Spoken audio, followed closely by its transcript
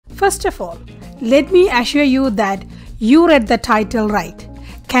First of all, let me assure you that you read the title right.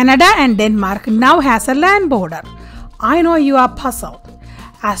 Canada and Denmark now has a land border. I know you are puzzled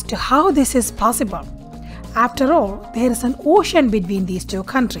as to how this is possible. After all, there is an ocean between these two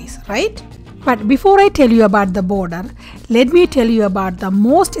countries, right? But before I tell you about the border, let me tell you about the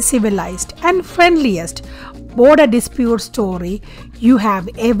most civilized and friendliest border dispute story you have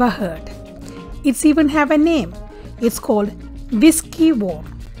ever heard. It's even have a name. It's called Whisky War.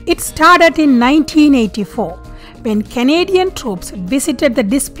 It started in 1984 when Canadian troops visited the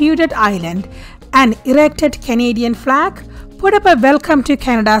disputed island and erected Canadian flag, put up a Welcome to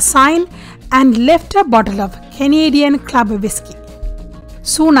Canada sign and left a bottle of Canadian club whiskey.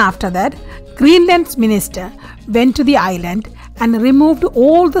 Soon after that, Greenland's minister went to the island and removed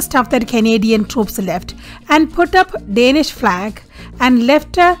all the stuff that Canadian troops left and put up Danish flag and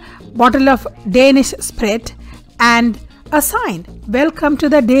left a bottle of Danish spirit and a sign, Welcome to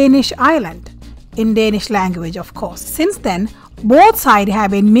the Danish Island, in Danish language of course. Since then, both sides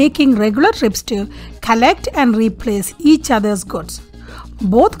have been making regular trips to collect and replace each other's goods.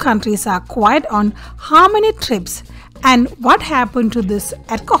 Both countries are quiet on how many trips and what happened to this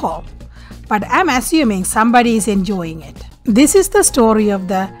alcohol. But I'm assuming somebody is enjoying it. This is the story of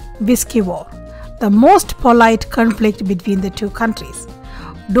the Whisky War, the most polite conflict between the two countries.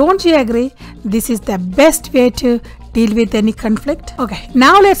 Don't you agree? This is the best way to deal with any conflict. Okay,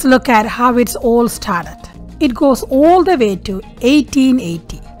 now let's look at how it's all started. It goes all the way to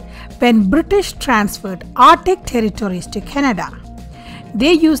 1880, when British transferred Arctic territories to Canada.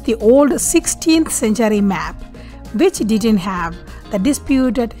 They used the old 16th century map, which didn't have the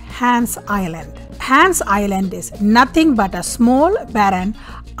disputed Hans Island. Hans Island is nothing but a small, barren,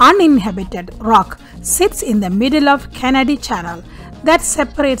 uninhabited rock sits in the middle of Kennedy Channel that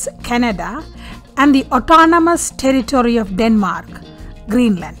separates Canada and the autonomous territory of Denmark,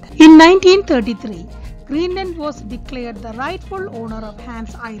 Greenland. In 1933, Greenland was declared the rightful owner of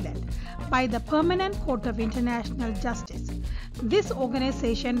Hans Island by the Permanent Court of International Justice. This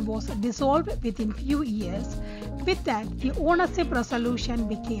organization was dissolved within few years. With that, the ownership resolution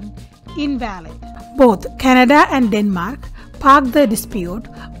became invalid. Both Canada and Denmark parked the dispute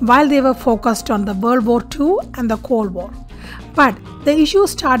while they were focused on the World War II and the Cold War. But the issue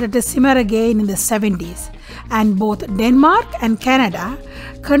started to simmer again in the 70s, and both Denmark and Canada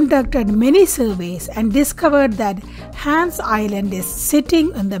conducted many surveys and discovered that Hans Island is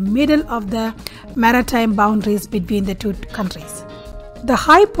sitting in the middle of the maritime boundaries between the two countries. The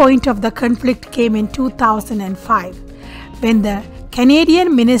high point of the conflict came in 2005 when the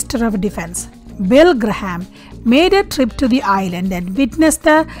Canadian Minister of Defense, Bill Graham, made a trip to the island and witnessed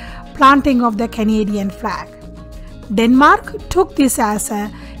the planting of the Canadian flag. Denmark took this as a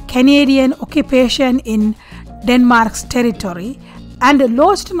Canadian occupation in Denmark's territory and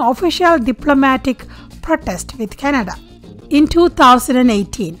lodged an official diplomatic protest with Canada. In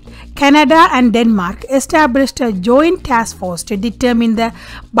 2018, Canada and Denmark established a joint task force to determine the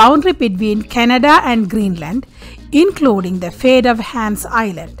boundary between Canada and Greenland, including the fate of Hans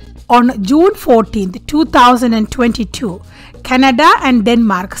Island. On June 14, 2022, Canada and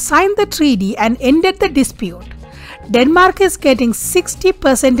Denmark signed the treaty and ended the dispute. Denmark is getting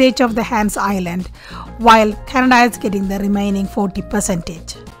 60% of the Hans Island, while Canada is getting the remaining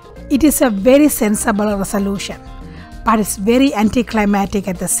 40%. It is a very sensible resolution, but it's very anticlimactic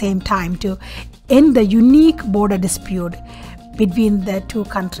at the same time to end the unique border dispute between the two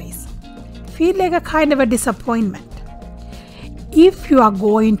countries. Feel like a kind of a disappointment. If you are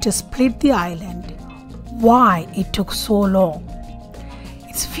going to split the island, why it took so long?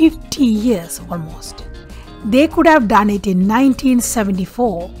 It's 50 years almost. They could have done it in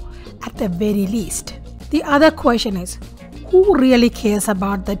 1974 at the very least. The other question is, who really cares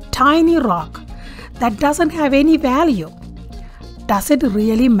about the tiny rock that doesn't have any value? Does it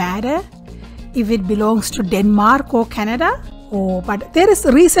really matter if it belongs to Denmark or Canada? Oh, but there is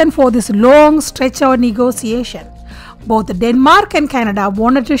a reason for this long stretch of negotiation. Both Denmark and Canada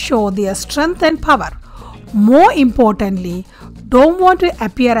wanted to show their strength and power. More importantly, don't want to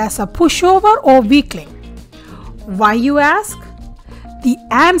appear as a pushover or weakling. Why, you ask? The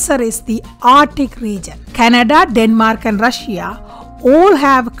answer is the Arctic region. Canada, Denmark and Russia all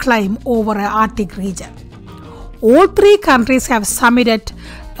have claim over an Arctic region. All three countries have submitted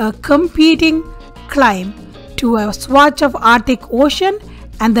a competing claim to a swatch of Arctic Ocean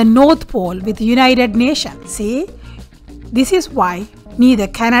and the North Pole with the United Nations. See, this is why neither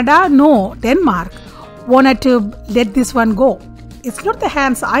Canada nor Denmark wanted to let this one go. It's not the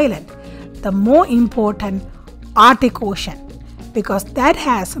Hans Island, the more important Arctic Ocean, because that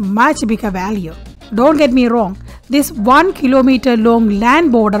has much bigger value. Don't get me wrong, This 1 kilometer long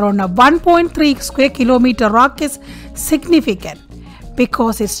land border on a 1.3 square kilometer rock is significant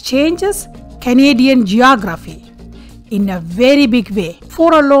because it changes Canadian geography in a very big way.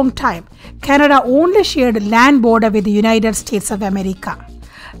 For a long time, Canada only shared land border with the United States of America.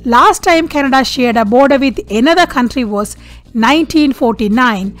 Last time Canada shared a border with another country was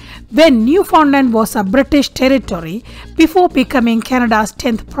 1949, when Newfoundland was a British territory before becoming Canada's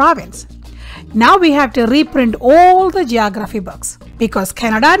 10th province. Now we have to reprint all the geography books because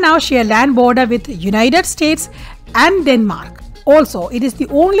Canada now shares land border with United States and Denmark. Also, it is the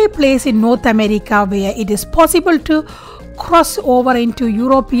only place in North America where it is possible to cross over into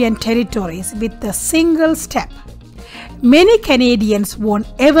European territories with a single step. Many Canadians won't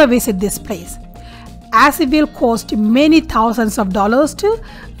ever visit this place, as it will cost many thousands of dollars to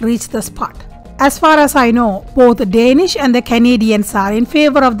reach the spot. As far as I know, both the Danish and the Canadians are in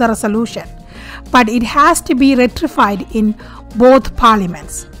favor of the resolution, but it has to be ratified in both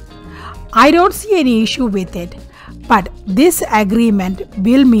parliaments. I don't see any issue with it, but this agreement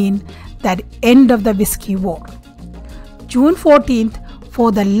will mean the end of the Whisky War. June 14th,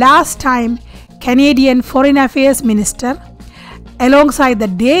 for the last time, Canadian Foreign Affairs Minister alongside the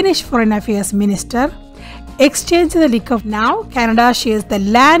Danish Foreign Affairs Minister exchanged the liquor. Now Canada shares the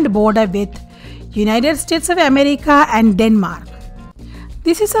land border with United States of America and Denmark.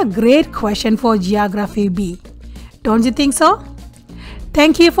 This is a great question for Geography B. Don't you think so?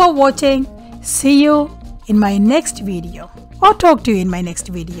 Thank you for watching. See you in my next video, or talk to you in my next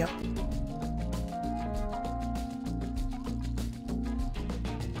video.